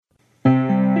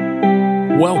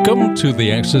Welcome to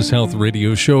the Access Health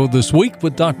Radio Show this week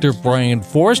with Dr. Brian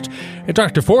Forrest. And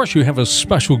Dr. Forrest, you have a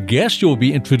special guest you'll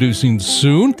be introducing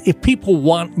soon. If people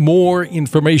want more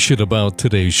information about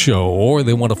today's show or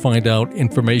they want to find out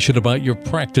information about your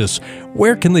practice,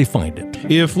 where can they find it?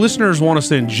 If listeners want to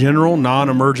send general,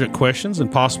 non-emergent questions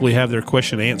and possibly have their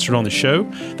question answered on the show,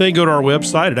 they can go to our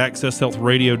website at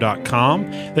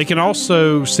accesshealthradio.com. They can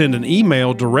also send an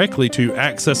email directly to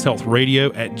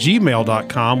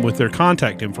accesshealthradio@gmail.com with their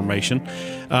contact information.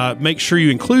 Make sure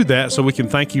you include that so we can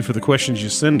thank you for the questions you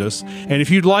send us. And if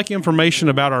you'd like information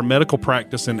about our medical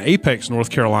practice in Apex, North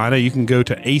Carolina, you can go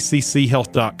to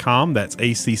acchealth.com. That's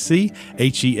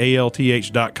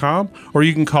ACCHealth.com. Or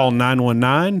you can call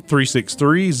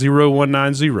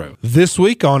 919-363-0190. This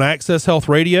week on Access Health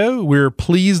Radio, we're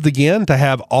pleased again to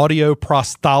have audio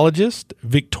prosthologist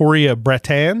Victoria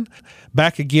Bretan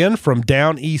back again from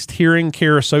Down East Hearing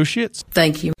Care Associates.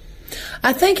 Thank you.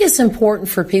 I think it's important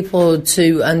for people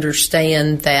to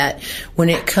understand that when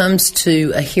it comes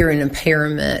to a hearing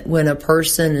impairment, when a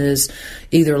person is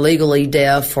either legally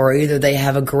deaf or either they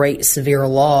have a great severe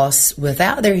loss,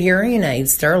 without their hearing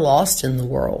aids, they're lost in the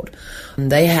world.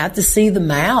 They have to see the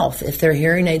mouth if their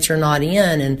hearing aids are not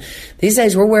in. And these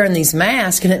days we're wearing these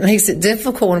masks, and it makes it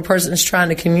difficult when a person is trying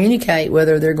to communicate,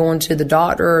 whether they're going to the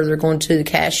doctor or they're going to the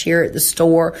cashier at the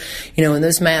store. You know, when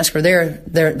those masks are there,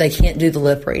 they can't do the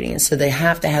lip reading. So they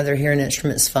have to have their hearing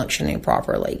instruments functioning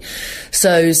properly.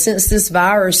 So since this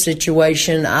virus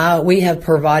situation, we have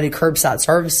provided curbside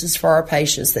services for our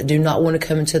patients that do not want to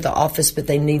come into the office, but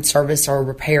they need service or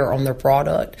repair on their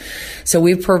product. So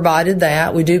we've provided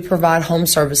that. We do provide home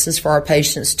services for our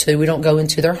patients too. We don't go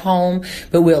into their home,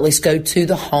 but we at least go to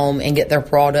the home and get their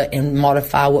product and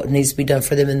modify what needs to be done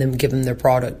for them and then give them their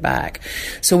product back.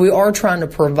 So we are trying to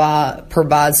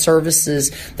provide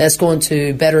services that's going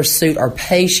to better suit our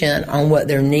patient on what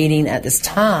they're needing at this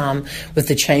time with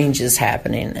the changes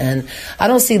happening. And I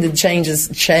don't see the changes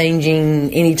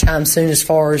changing anytime soon as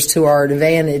far as to our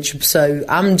advantage. So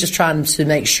I'm just trying to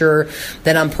make sure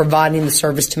that I'm providing the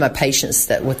service to my patients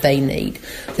that what they need.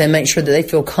 Then make sure that they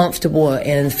feel comfortable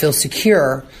and feel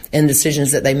secure in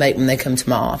decisions that they make when they come to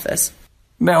my office.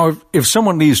 Now, if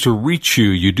someone needs to reach you,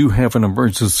 you do have an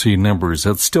emergency number. Is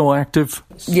that still active?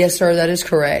 Yes, sir, that is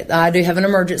correct. I do have an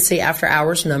emergency after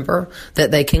hours number that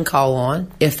they can call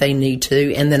on if they need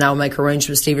to, and then I'll make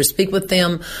arrangements to either speak with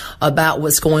them about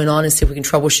what's going on and see if we can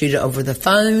troubleshoot it over the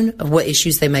phone of what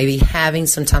issues they may be having.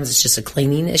 Sometimes it's just a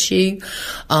cleaning issue.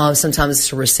 Sometimes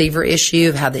it's a receiver issue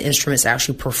of how the instrument's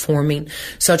actually performing.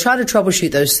 So I try to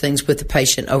troubleshoot those things with the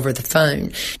patient over the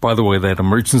phone. By the way, that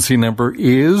emergency number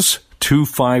is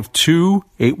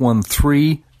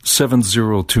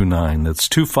 252-813-7029. That's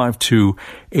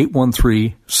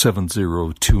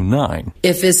 252-813-7029.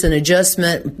 If it's an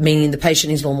adjustment, meaning the patient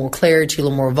needs a little more clarity, a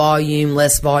little more volume,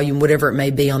 less volume, whatever it may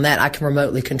be on that, I can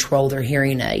remotely control their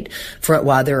hearing aid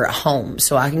while they're at home.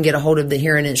 So I can get a hold of the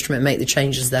hearing instrument, make the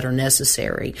changes that are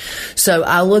necessary. So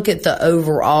I look at the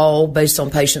overall, based on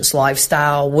patient's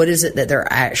lifestyle, what is it that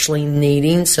they're actually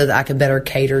needing so that I can better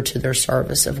cater to their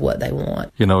service of what they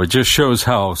want. You know, it just shows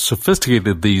how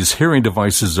sophisticated these hearing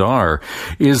devices are.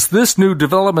 Is this new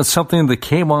development something that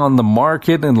came on the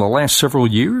market in the last several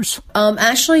years?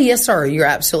 Actually, yes, sir. You're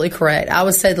absolutely correct. I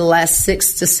would say the last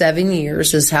 6 to 7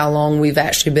 years is how long we've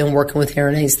actually been working with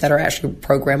hearing aids that are actually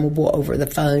programmable over the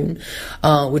phone,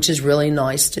 which is really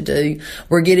nice to do.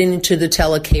 We're getting into the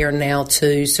telecare now,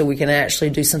 too, so we can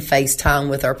actually do some FaceTime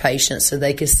with our patients so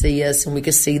they can see us and we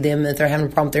can see them. If they're having a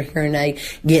problem with their hearing aid,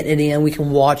 getting it in, we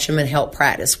can watch them and help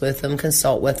practice with them,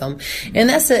 consult with them. And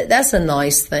that's a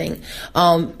nice thing.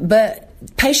 But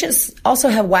patients also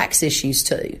have wax issues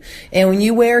too. And when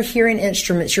you wear hearing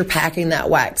instruments, you're packing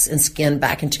that wax and skin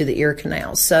back into the ear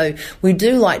canals. So we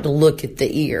do like to look at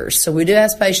the ears. So we do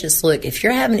ask patients, look, if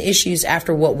you're having issues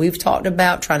after what we've talked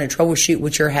about, trying to troubleshoot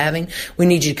what you're having, we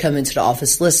need you to come into the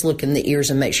office. Let's look in the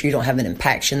ears and make sure you don't have an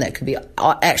impaction that could be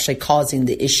actually causing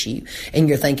the issue. And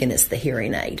you're thinking it's the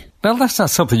hearing aid. Now, that's not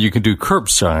something you can do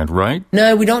curbside, right?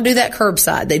 No, we don't do that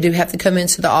curbside. They do have to come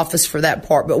into the office for that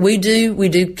part. But we do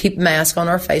keep a mask on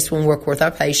our face when we work with our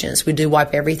patients. We do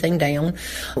wipe everything down.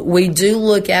 We do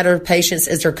look at our patients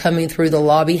as they're coming through the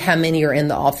lobby, how many are in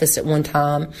the office at one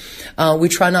time. We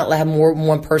try not to have more than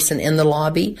one person in the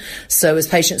lobby. So as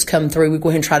patients come through, we go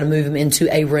ahead and try to move them into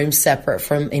a room separate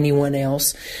from anyone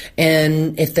else.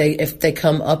 And if they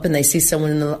come up and they see someone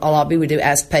in the lobby, we do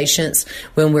ask patients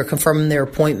when we're confirming their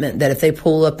appointment important that if they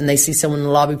pull up and they see someone in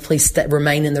the lobby, please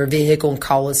remain in their vehicle and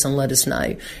call us and let us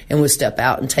know. And we'll step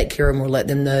out and take care of them or let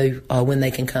them know when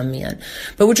they can come in.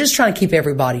 But we're just trying to keep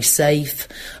everybody safe,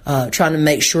 trying to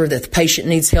make sure that the patient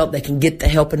needs help, they can get the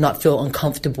help and not feel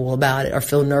uncomfortable about it or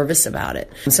feel nervous about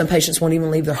it. And some patients won't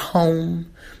even leave their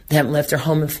home. They haven't left their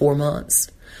home in 4 months.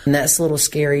 And that's a little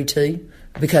scary too,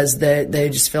 because they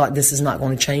just feel like this is not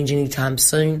going to change anytime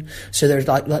soon. So they're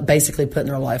like basically putting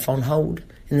their life on hold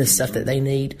in the stuff that they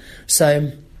need.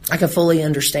 So I can fully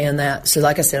understand that. So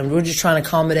like I said, we're just trying to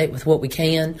accommodate with what we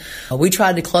can. We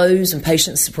tried to close and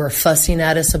patients were fussing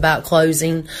at us about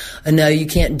closing. No, you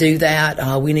can't do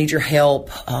that. We need your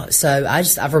help. So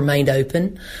I've remained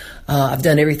open. I've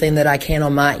done everything that I can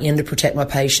on my end to protect my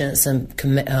patients and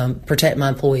protect my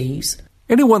employees.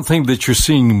 Any one thing that you're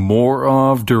seeing more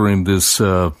of during this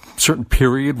certain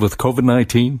period with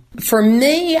COVID-19? For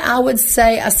me, I would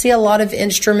say I see a lot of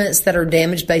instruments that are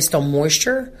damaged based on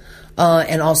moisture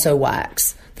and also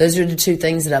wax. Those are the two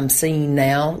things that I'm seeing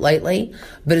now lately.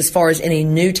 But as far as any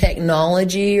new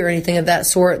technology or anything of that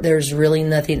sort, there's really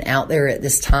nothing out there at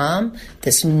this time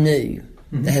that's new.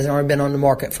 That hasn't already been on the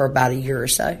market for about a year or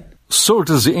so. So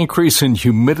does the increase in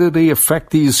humidity affect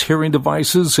these hearing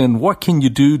devices, and what can you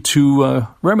do to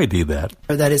remedy that?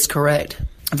 That is correct.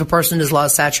 If a person does a lot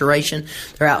of saturation,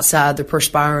 they're outside, they're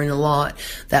perspiring a lot,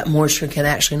 that moisture can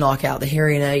actually knock out the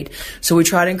hearing aid. So we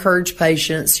try to encourage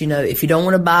patients, if you don't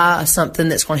want to buy something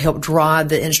that's going to help dry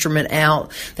the instrument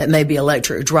out, that may be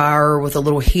electric dryer with a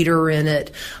little heater in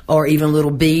it or even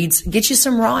little beads, get you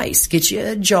some rice. Get you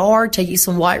a jar, take you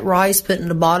some white rice, put it in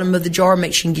the bottom of the jar,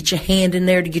 make sure you can get your hand in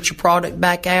there to get your product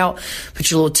back out, put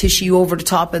your little tissue over the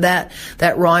top of that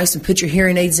rice and put your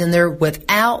hearing aids in there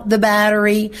without the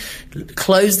battery.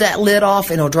 Close that lid off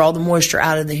and it'll draw the moisture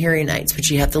out of the hearing aids, but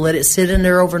you have to let it sit in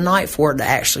there overnight for it to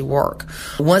actually work.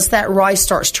 Once that rice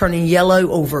starts turning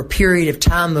yellow over a period of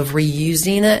time of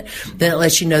reusing it, then it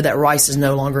lets you know that rice is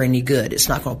no longer any good. It's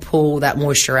not going to pull that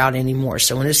moisture out anymore.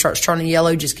 So when it starts turning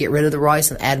yellow, just get rid of the rice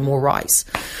and add more rice.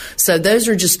 So those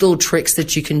are just little tricks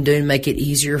that you can do to make it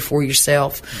easier for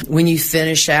yourself. When you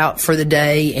finish out for the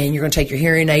day and you're going to take your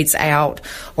hearing aids out,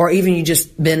 or even you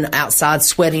just been outside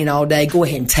sweating all day, go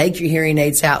ahead and take your hearing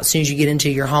aids out as soon as you get into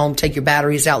your home. Take your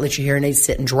batteries out, let your hearing aids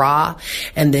sit and dry,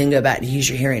 and then go back to use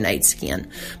your hearing aids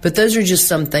again. But those are just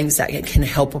some things that can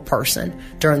help a person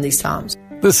during these times.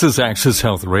 This is Access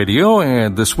Health Radio,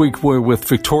 and this week we're with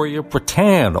Victoria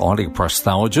Bretan,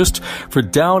 audioprosthologist for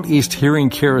Down East Hearing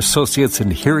Care Associates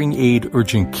and Hearing Aid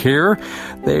Urgent Care.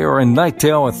 They are in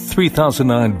Knightdale at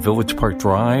 3009 Village Park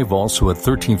Drive, also at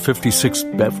 1356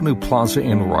 Bevenue Plaza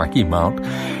in Rocky Mount.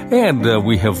 And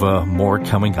we have more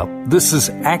coming up. This is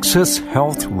Access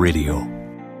Health Radio.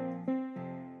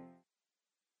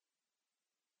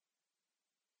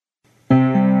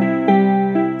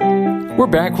 We're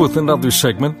back with another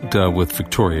segment with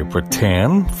Victoria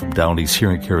Bretan from Down East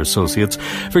Hearing Care Associates.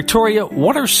 Victoria,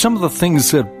 what are some of the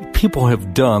things that people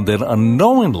have done that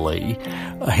unknowingly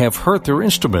have hurt their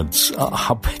instruments?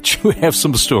 I bet you have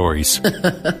some stories.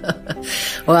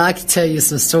 Well, I can tell you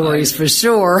some stories for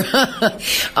sure.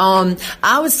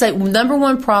 I would say number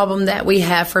one problem that we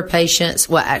have for patients,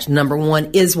 well, actually, number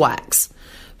one is wax.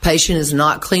 Patient is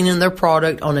not cleaning their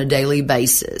product on a daily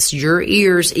basis. Your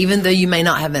ears, even though you may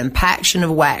not have an impaction of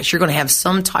wax, you're going to have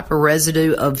some type of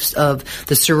residue of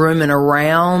the cerumen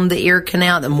around the ear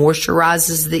canal that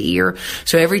moisturizes the ear.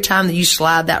 So every time that you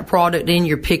slide that product in,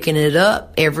 you're picking it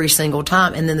up every single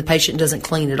time, and then the patient doesn't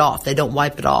clean it off. They don't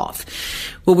wipe it off.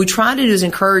 What we try to do is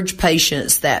encourage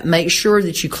patients that make sure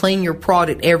that you clean your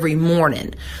product every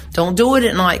morning. Don't do it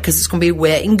at night because it's going to be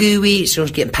wet and gooey. It's going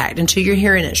to get packed into your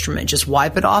hearing instrument. Just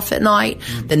wipe it off at night.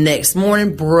 Mm-hmm. The next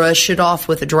morning, brush it off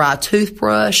with a dry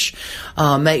toothbrush.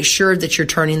 Make sure that you're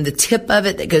turning the tip of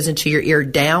it that goes into your ear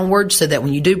downward so that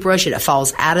when you do brush it, it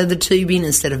falls out of the tubing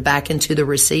instead of back into the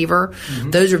receiver. Mm-hmm.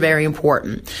 Those are very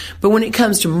important. But when it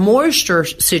comes to moisture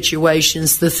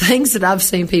situations, the things that I've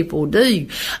seen people do,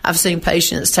 I've seen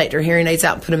patients take their hearing aids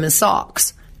out and put them in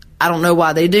socks. I don't know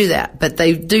why they do that, but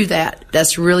they do that.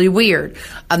 That's really weird.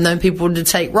 I've known people to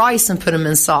take rice and put them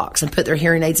in socks and put their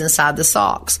hearing aids inside the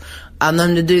socks. I've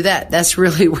known to do that. That's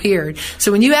really weird.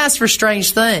 So when you ask for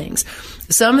strange things,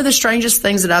 some of the strangest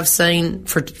things that I've seen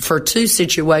for two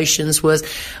situations was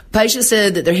patients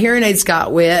said that their hearing aids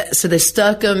got wet, so they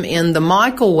stuck them in the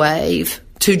microwave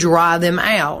to dry them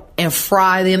out and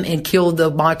fry them and kill the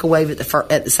microwave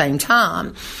at the same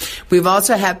time. We've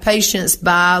also had patients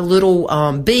buy little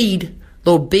bead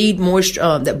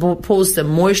moisture that pulls the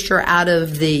moisture out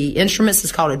of the instruments.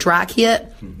 It's called a dry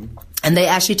kit. Mm-hmm. And they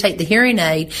actually take the hearing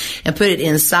aid and put it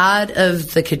inside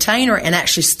of the container and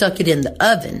actually stuck it in the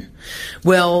oven.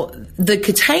 Well, the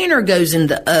container goes in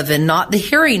the oven, not the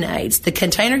hearing aids. The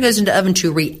container goes into the oven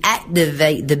to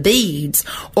reactivate the beads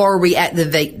or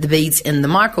reactivate the beads in the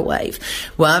microwave.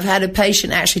 Well, I've had a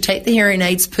patient actually take the hearing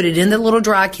aids, put it in the little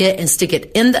dry kit and stick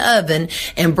it in the oven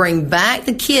and bring back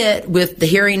the kit with the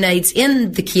hearing aids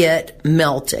in the kit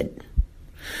melted.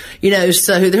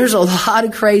 So there's a lot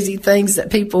of crazy things that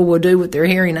people will do with their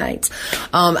hearing aids.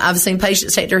 I've seen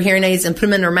patients take their hearing aids and put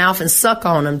them in their mouth and suck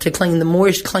on them to clean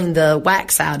the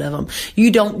wax out of them. You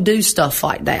don't do stuff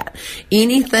like that.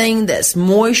 Anything that's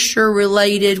moisture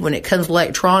related, when it comes to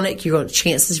electronic,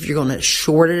 chances if you're going to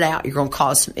short it out, you're going to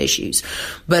cause some issues.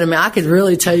 But I could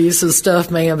really tell you some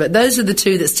stuff, man, but those are the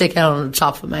two that stick out on the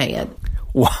top of my head.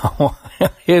 Wow. I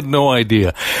had no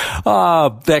idea.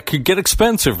 That could get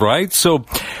expensive, right? So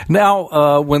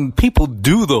now, when people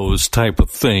do those type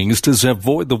of things, does that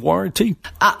void the warranty?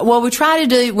 Well, we try to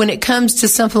do, when it comes to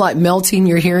something like melting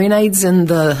your hearing aids in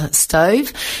the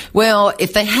stove, well,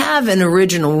 if they have an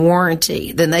original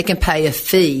warranty, then they can pay a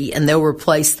fee and they'll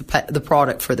replace the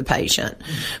product for the patient.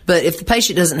 But if the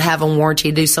patient doesn't have a warranty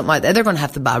to do something like that, they're going to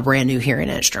have to buy brand new hearing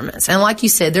instruments. And like you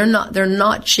said, they're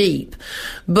not cheap.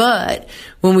 But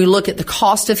when we look at the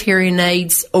cost of hearing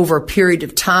aids over a period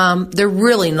of time, they're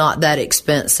really not that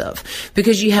expensive,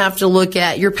 because you have to look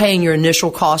at, you're paying your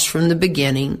initial cost from the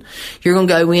beginning. You're going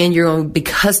to go in, you're going to be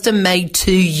custom made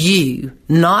to you,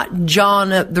 not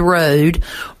John up the road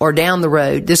or down the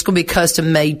road. This is going to be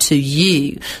custom made to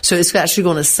you. So it's actually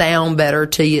going to sound better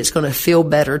to you. It's going to feel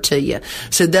better to you.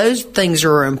 So those things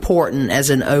are important as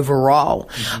an overall.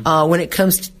 When it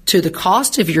comes to the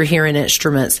cost of your hearing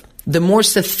instruments, the more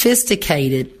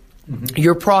sophisticated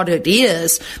your product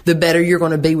is, the better you're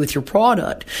going to be with your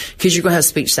product, because you're going to have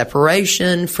speech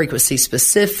separation, frequency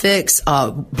specifics,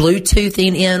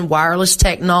 Bluetoothing in, wireless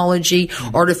technology,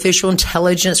 artificial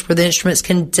intelligence, where the instruments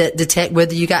can detect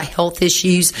whether you got health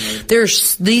issues.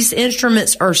 These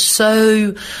instruments are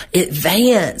so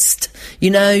advanced,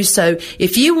 so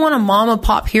if you want a mom and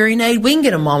pop hearing aid, we can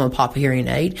get a mom and pop hearing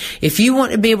aid. If you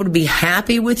want to be able to be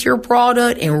happy with your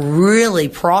product and really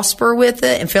prosper with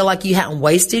it and feel like you haven't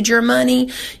wasted your money,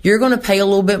 you're going to pay a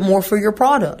little bit more for your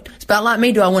product. It's about like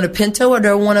me. Do I want a Pinto, or do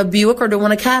I want a Buick, or do I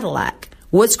want a Cadillac?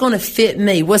 What's going to fit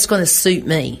me? What's going to suit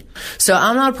me? So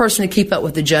I'm not a person to keep up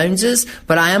with the Joneses,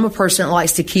 but I am a person that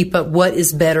likes to keep up what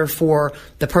is better for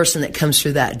the person that comes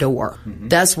through that door.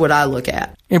 That's what I look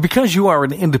at. And because you are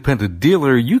an independent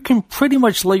dealer, you can pretty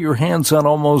much lay your hands on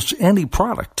almost any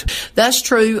product. That's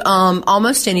true.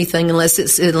 Almost anything, unless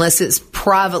it's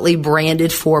privately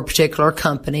branded for a particular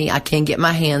company. I can get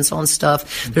my hands on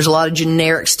stuff. There's a lot of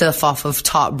generic stuff off of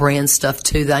top brand stuff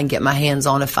too that I can get my hands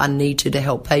on if I need to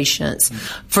help patients.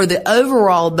 For the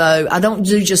overall though, I don't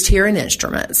do just hearing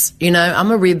instruments.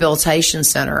 I'm a rehabilitation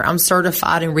center. I'm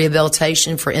certified in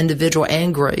rehabilitation for individual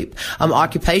and group. I'm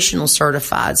occupational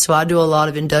certified, so I do a lot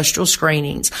of industrial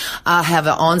screenings. I have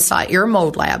an on-site ear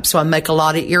mold lab, so I make a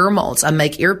lot of ear molds. I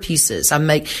make earpieces. I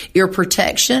make ear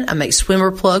protection. I make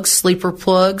swimmer plugs, sleeper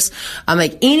plugs. I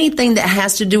make anything that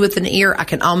has to do with an ear. I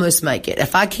can almost make it.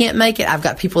 If I can't make it, I've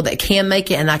got people that can make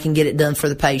it, and I can get it done for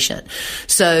the patient.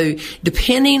 So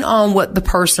depending on what the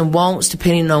person wants,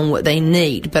 depending on what they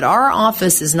need. But our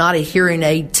office is not a hearing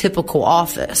aid typical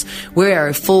office. We are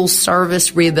a full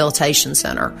service rehabilitation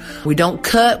center. We don't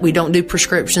cut. We don't do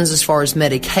prescriptions as far as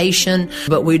medication,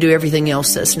 but we do everything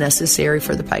else that's necessary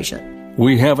for the patient.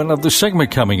 We have another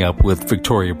segment coming up with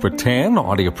Victoria Bretan,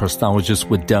 audioprosthologist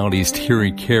with Down East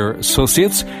Hearing Care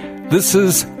Associates. This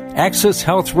is Access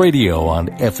Health Radio on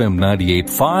FM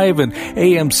 98.5 and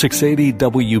AM 680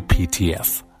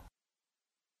 WPTF.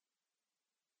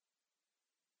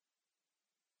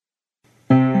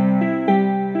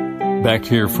 Back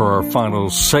here for our final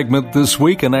segment this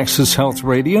week on Access Health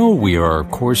Radio. We are,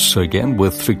 of course, again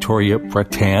with Victoria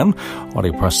Bretan,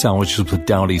 audioprosthologist with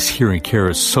Down East Hearing Care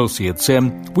Associates.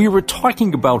 And we were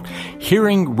talking about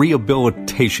hearing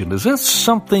rehabilitation. Is that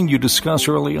something you discussed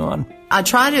early on? I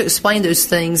try to explain those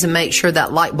things and make sure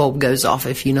that light bulb goes off,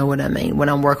 if you know what I mean, when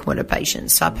I'm working with a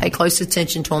patient. So I pay close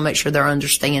attention to them, make sure they're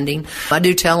understanding. I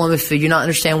do tell them, if you're not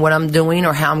understanding what I'm doing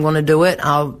or how I'm going to do it,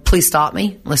 please stop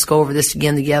me. Let's go over this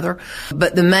again together.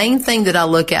 But the main thing that I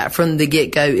look at from the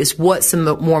get-go is what's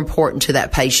more important to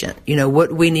that patient. What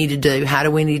do we need to do? How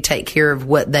do we need to take care of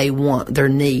what they want, their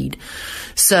need?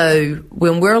 So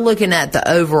when we're looking at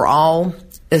the overall,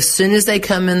 As soon as they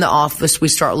come in the office, we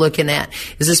start looking at,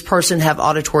 does this person have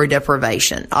auditory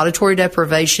deprivation? Auditory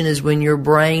deprivation is when your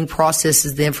brain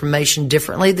processes the information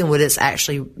differently than what it's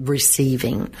actually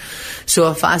receiving. So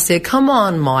if I said, come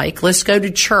on, Mike, let's go to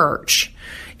church,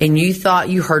 and you thought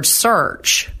you heard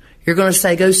search, you're going to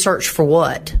say, go search for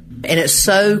what? And it's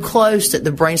so close that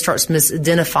the brain starts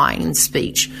misidentifying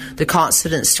speech. The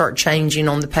consonants start changing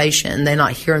on the patient, and they're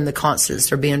not hearing the consonants.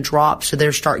 They're being dropped, so they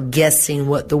start guessing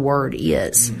what the word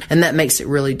is. Mm-hmm. And that makes it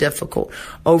really difficult.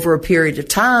 Over a period of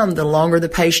time, the longer the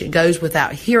patient goes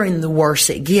without hearing, the worse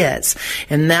it gets.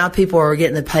 And now people are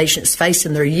getting the patient's face,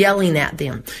 and they're yelling at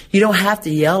them. You don't have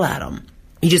to yell at them.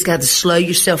 You just got to slow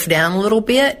yourself down a little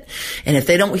bit. And if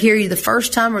they don't hear you the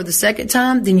first time or the second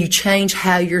time, then you change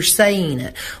how you're saying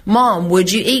it. Mom,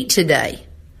 what'd you eat today?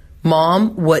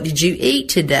 Mom, what did you eat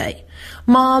today?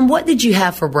 Mom, what did you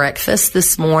have for breakfast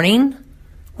this morning?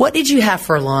 What did you have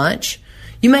for lunch?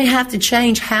 You may have to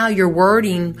change how you're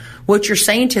wording what you're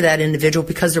saying to that individual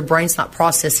because their brain's not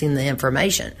processing the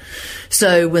information.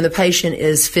 So when the patient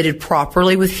is fitted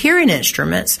properly with hearing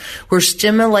instruments, we're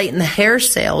stimulating the hair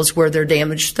cells where they're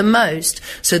damaged the most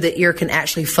so the ear can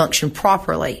actually function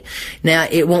properly. Now,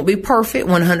 it won't be perfect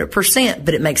 100%,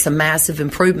 but it makes a massive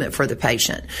improvement for the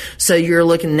patient. So you're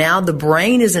looking now, the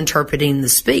brain is interpreting the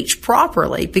speech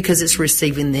properly because it's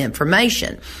receiving the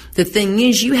information. The thing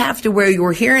is, you have to wear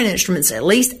your hearing instruments at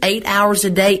least 8 hours a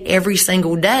day every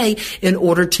single day in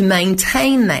order to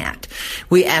maintain that.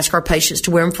 We ask our patients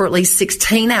to wear them for at least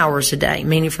 16 hours a day,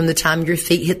 meaning from the time your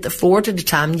feet hit the floor to the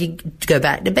time you go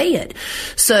back to bed.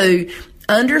 So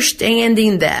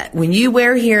understanding that when you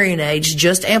wear hearing aids,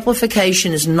 just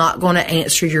amplification is not going to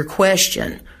answer your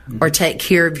question or take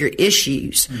care of your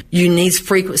issues. You need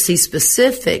frequency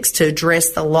specifics to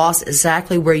address the loss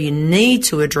exactly where you need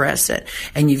to address it,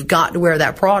 and you've got to wear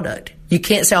that product. You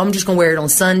can't say, I'm just going to wear it on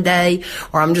Sunday,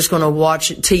 or I'm just going to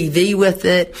watch TV with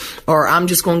it, or I'm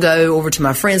just going to go over to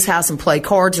my friend's house and play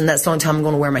cards, and that's the only time I'm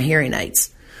going to wear my hearing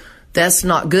aids. That's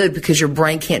not good because your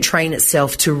brain can't train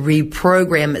itself to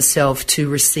reprogram itself to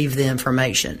receive the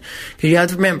information. Because you have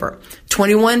to remember,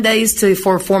 21 days to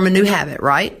form a new habit,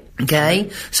 right? Okay,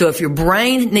 so if your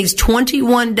brain needs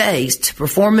 21 days to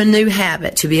perform a new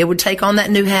habit, to be able to take on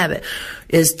that new habit,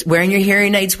 is wearing your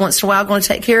hearing aids once in a while going to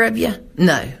take care of you?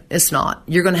 No, it's not.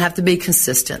 You're going to have to be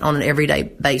consistent on an everyday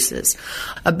basis.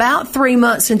 About 3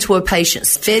 months into a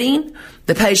patient's fitting,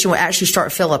 the patient will actually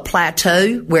start to feel a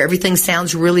plateau where everything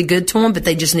sounds really good to them, but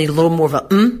they just need a little more of a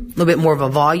little bit more of a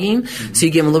volume. Mm-hmm. So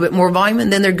you give them a little bit more volume,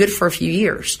 and then they're good for a few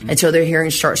years until their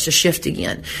hearing starts to shift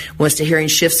again. Once the hearing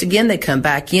shifts again, they come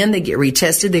back in, they get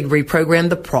retested, they reprogram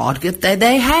the product that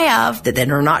they have, that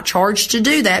they're not charged to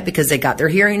do that because they got their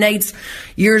hearing aids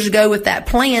years ago with that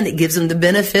plan that gives them the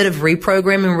benefit of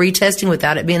reprogramming and retesting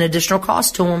without it being additional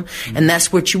cost to them. Mm-hmm. And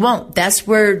that's what you want. That's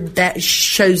where that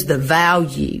shows the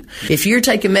value. If you're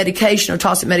taking medication or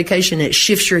toxic medication and it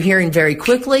shifts your hearing very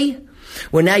quickly,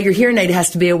 well, now your hearing aid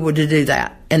has to be able to do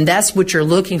that. And that's what you're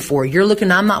looking for. You're looking,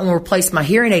 I'm not going to replace my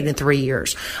hearing aid in 3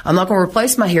 years. I'm not going to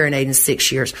replace my hearing aid in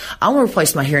 6 years. I want to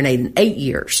replace my hearing aid in 8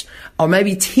 years or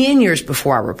maybe 10 years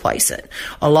before I replace it.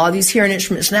 A lot of these hearing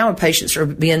instruments now, when patients are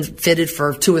being fitted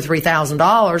for $2,000 or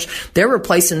 $3,000, they're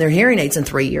replacing their hearing aids in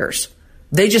 3 years.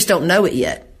 They just don't know it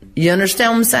yet. You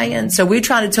understand what I'm saying? So we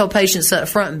try to tell patients up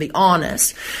front and be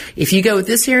honest. If you go with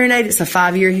this hearing aid, it's a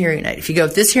 5-year hearing aid. If you go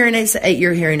with this hearing aid, it's an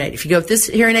 8-year hearing aid. If you go with this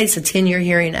hearing aid, it's a 10-year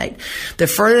hearing aid. The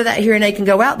further that hearing aid can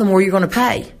go out, the more you're going to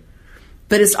pay.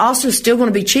 But it's also still going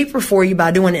to be cheaper for you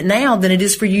by doing it now than it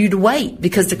is for you to wait,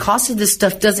 because the cost of this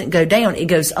stuff doesn't go down, it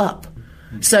goes up.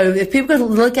 So if people could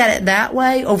look at it that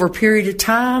way over a period of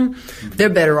time, they're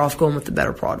better off going with the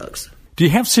better products. Do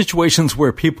you have situations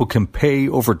where people can pay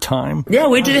over time? Yeah,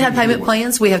 we do have payment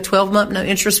plans. We have 12-month no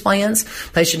interest plans.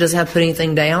 Patient doesn't have to put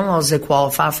anything down as long as they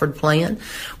qualify for the plan.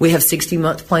 We have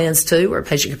 60-month plans too, where a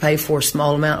patient can pay for a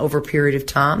small amount over a period of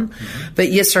time. Mm-hmm.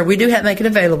 But yes, sir, we do make it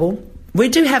available. We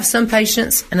do have some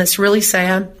patients, and it's really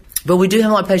sad, but we do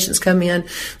have a lot of patients come in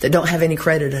that don't have any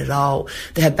credit at all.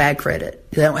 They have bad credit.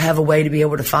 They don't have a way to be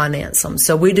able to finance them.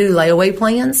 So we do layaway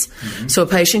plans. Mm-hmm. So a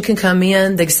patient can come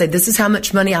in. They can say, this is how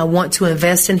much money I want to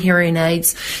invest in hearing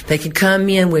aids. They could come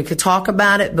in. We could talk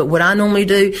about it. But what I normally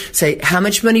do, say, how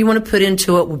much money you want to put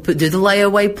into it. We'll do the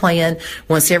layaway plan.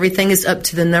 Once everything is up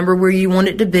to the number where you want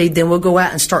it to be, then we'll go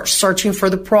out and start searching for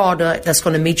the product that's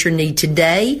going to meet your need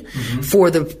today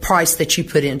for the price that you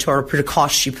put into it or the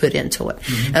cost you put into it.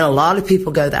 Mm-hmm. And a lot of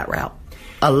people go that route.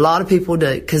 A lot of people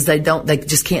do because they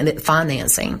just can't get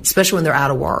financing, especially when they're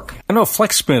out of work. I know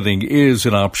flex spending is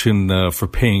an option for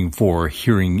paying for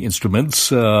hearing instruments,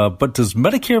 but does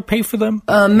Medicare pay for them?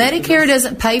 Medicare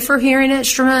doesn't pay for hearing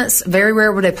instruments. Very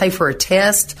rare would they pay for a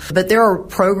test, but there are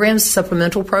programs,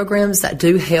 supplemental programs that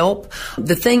do help.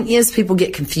 The thing is, people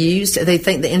get confused. They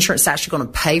think the insurance is actually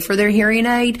going to pay for their hearing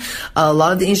aid. A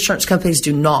lot of the insurance companies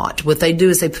do not. What they do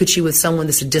is they put you with someone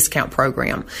that's a discount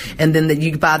program, and then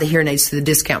you buy the hearing aids through the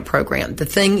discount program. The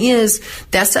thing is,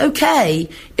 that's okay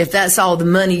if that's all the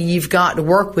money you've got to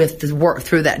work with to work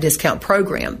through that discount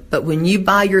program. But when you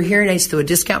buy your hearing aids through a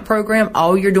discount program,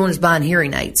 all you're doing is buying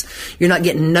hearing aids. You're not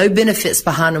getting no benefits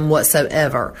behind them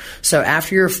whatsoever. So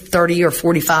after your 30 or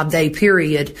 45 day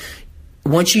period,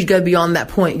 once you go beyond that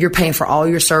point, you're paying for all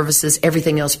your services,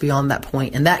 everything else beyond that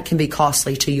point. And that can be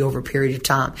costly to you over a period of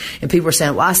time. And people are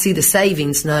saying, well, I see the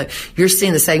savings. No, you're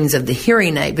seeing the savings of the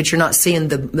hearing aid, but you're not seeing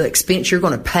the expense you're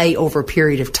going to pay over a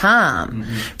period of time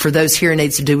for those hearing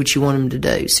aids to do what you want them to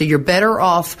do. So you're better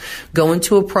off going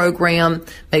to a program,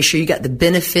 make sure you got the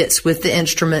benefits with the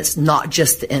instruments, not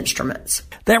just the instruments.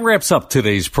 That wraps up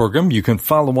today's program. You can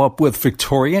follow up with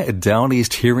Victoria at Down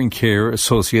East Hearing Care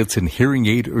Associates and Hearing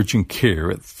Aid Urgent Care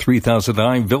at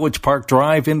 3009 Village Park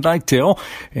Drive in Knightdale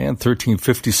and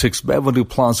 1356 Avenue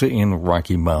Plaza in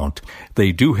Rocky Mount.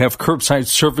 They do have curbside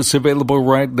service available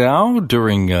right now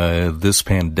during this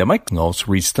pandemic. You can also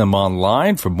reach them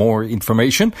online for more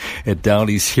information at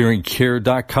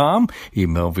downeasthearingcare.com.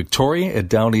 Email Victoria at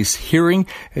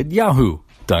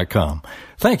downeasthearing@yahoo.com.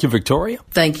 Thank you, Victoria.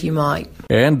 Thank you, Mike.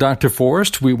 And Dr.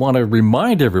 Forrest, we want to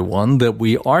remind everyone that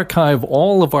we archive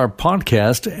all of our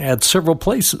podcasts at several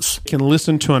places. You can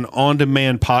listen to an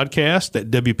on-demand podcast at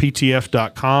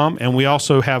WPTF.com, and we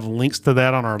also have links to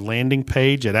that on our landing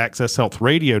page at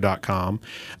accesshealthradio.com.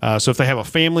 So if they have a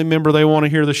family member they want to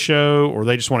hear the show, or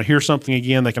they just want to hear something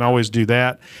again, they can always do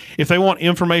that. If they want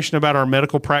information about our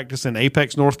medical practice in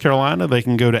Apex, North Carolina, they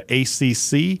can go to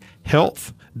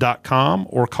ACCHealth.com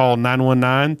or call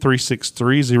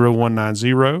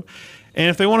 919-363-0190. And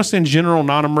if they want to send general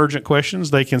non-emergent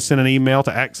questions, they can send an email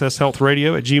to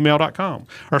accesshealthradio@gmail.com.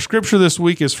 Our scripture this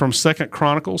week is from 2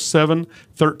 Chronicles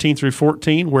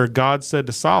 7:13-14, where God said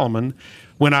to Solomon,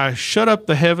 "When I shut up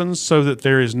the heavens so that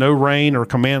there is no rain, or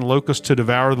command locusts to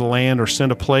devour the land, or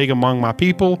send a plague among my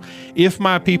people, if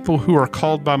my people who are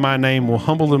called by my name will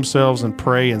humble themselves and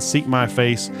pray and seek my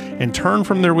face and turn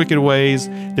from their wicked ways,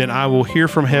 then I will hear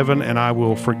from heaven and I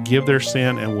will forgive their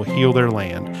sin and will heal their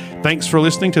land." Thanks for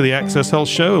listening to the Access Health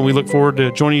Show, and we look forward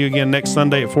to joining you again next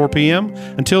Sunday at 4 p.m.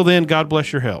 Until then, God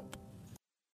bless your health.